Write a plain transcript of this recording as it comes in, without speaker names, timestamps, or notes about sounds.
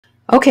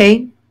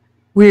Okay,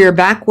 we're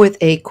back with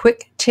a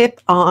quick tip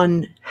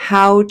on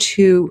how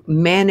to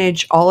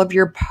manage all of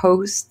your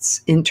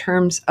posts in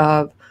terms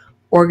of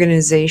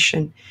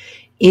organization.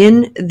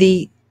 In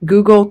the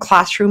Google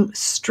Classroom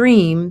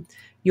stream,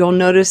 you'll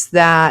notice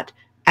that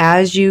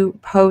as you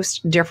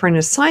post different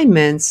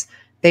assignments,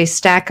 they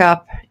stack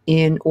up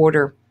in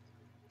order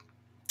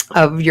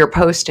of your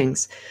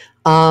postings.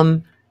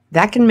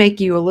 That can make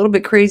you a little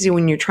bit crazy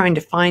when you're trying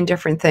to find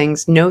different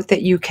things. Note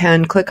that you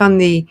can click on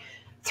the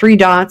three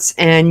dots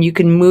and you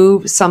can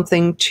move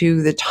something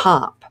to the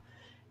top.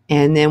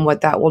 And then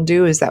what that will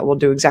do is that will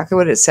do exactly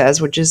what it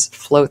says, which is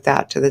float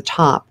that to the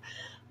top.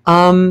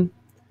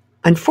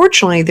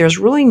 Unfortunately, there's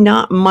really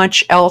not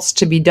much else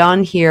to be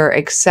done here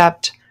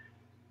except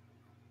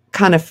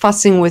kind of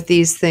fussing with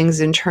these things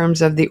in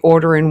terms of the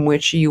order in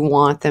which you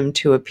want them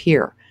to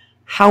appear.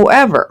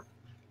 However,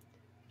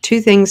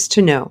 two things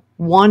to know.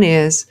 One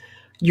is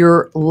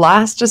your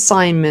last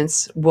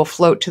assignments will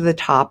float to the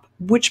top,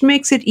 which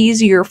makes it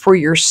easier for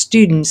your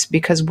students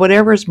because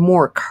whatever's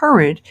more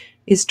current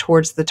is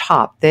towards the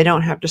top. They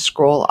don't have to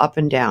scroll up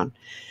and down.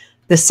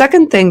 The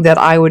second thing that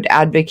I would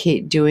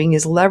advocate doing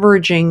is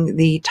leveraging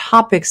the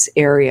topics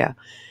area.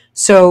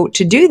 So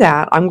to do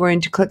that, I'm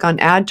going to click on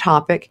Add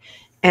Topic,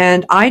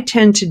 and I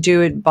tend to do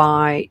it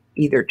by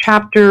either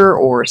chapter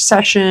or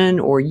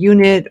session or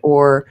unit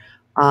or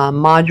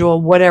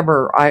module,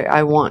 whatever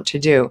I want to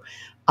do.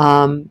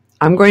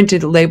 I'm going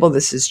to label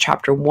this as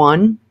Chapter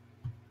 1.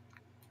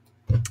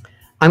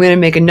 I'm going to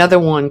make another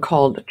one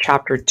called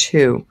Chapter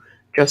 2,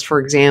 just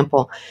for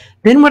example.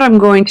 Then what I'm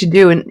going to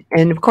do,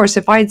 and of course,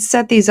 if I had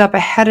set these up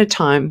ahead of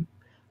time,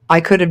 I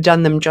could have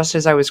done them just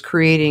as I was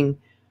creating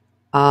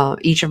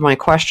each of my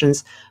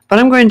questions. But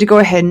I'm going to go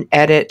ahead and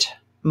edit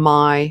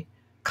my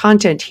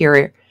content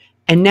here.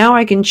 And now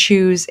I can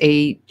choose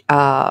a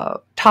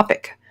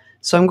topic.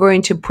 So I'm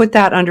going to put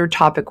that under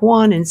Topic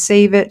 1 and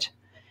save it.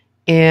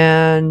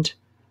 And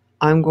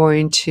I'm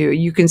going to,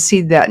 you can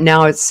see that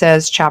now it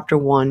says Chapter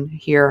 1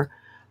 here.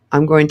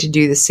 I'm going to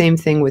do the same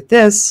thing with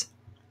this.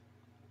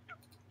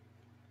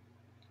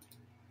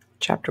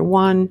 Chapter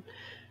 1.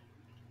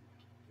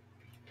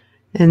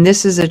 And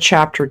this is a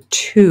Chapter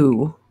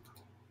 2.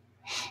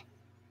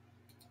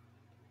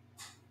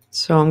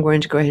 So I'm going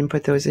to go ahead and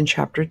put those in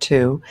Chapter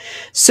 2.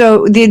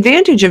 So the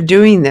advantage of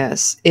doing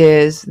this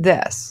is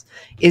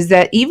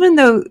that even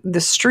though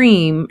the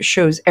stream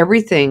shows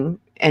everything,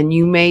 and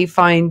you may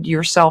find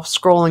yourself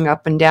scrolling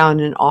up and down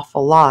an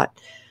awful lot,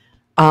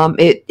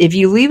 if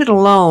you leave it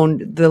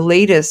alone, the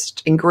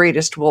latest and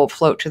greatest will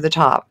float to the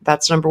top.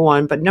 That's number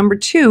one. But number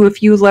two,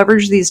 if you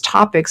leverage these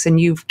topics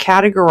and you've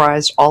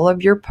categorized all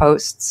of your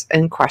posts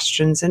and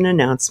questions and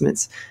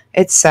announcements,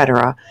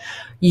 etc.,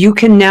 you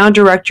can now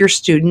direct your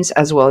students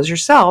as well as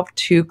yourself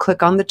to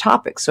click on the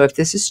topic. So if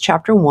this is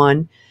Chapter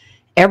 1,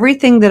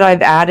 everything that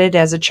I've added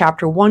as a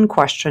Chapter 1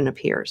 question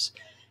appears.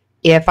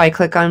 If I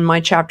click on my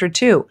Chapter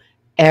 2,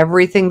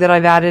 everything that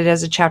I've added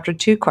as a Chapter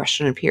 2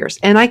 question appears.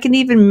 And I can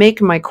even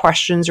make my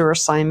questions or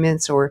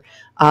assignments or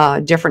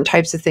different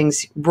types of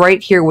things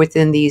right here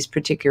within these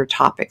particular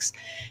topics.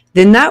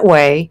 Then that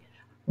way,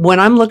 when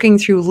I'm looking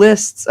through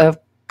lists of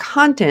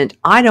content,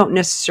 I don't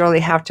necessarily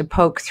have to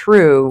poke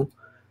through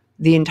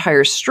the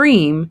entire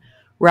stream.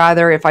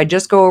 Rather, if I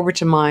just go over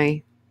to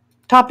my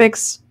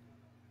topics,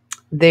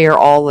 they are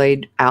all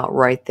laid out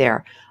right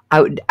there.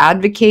 I would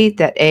advocate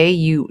that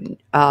you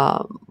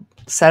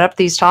set up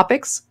these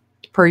topics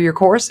per your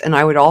course, and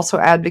I would also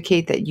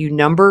advocate that you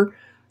number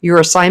your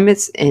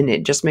assignments, and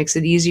it just makes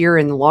it easier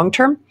in the long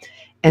term.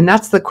 And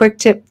that's the quick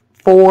tip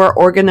for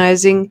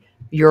organizing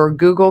your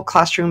Google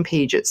Classroom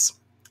pages.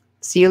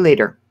 See you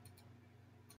later.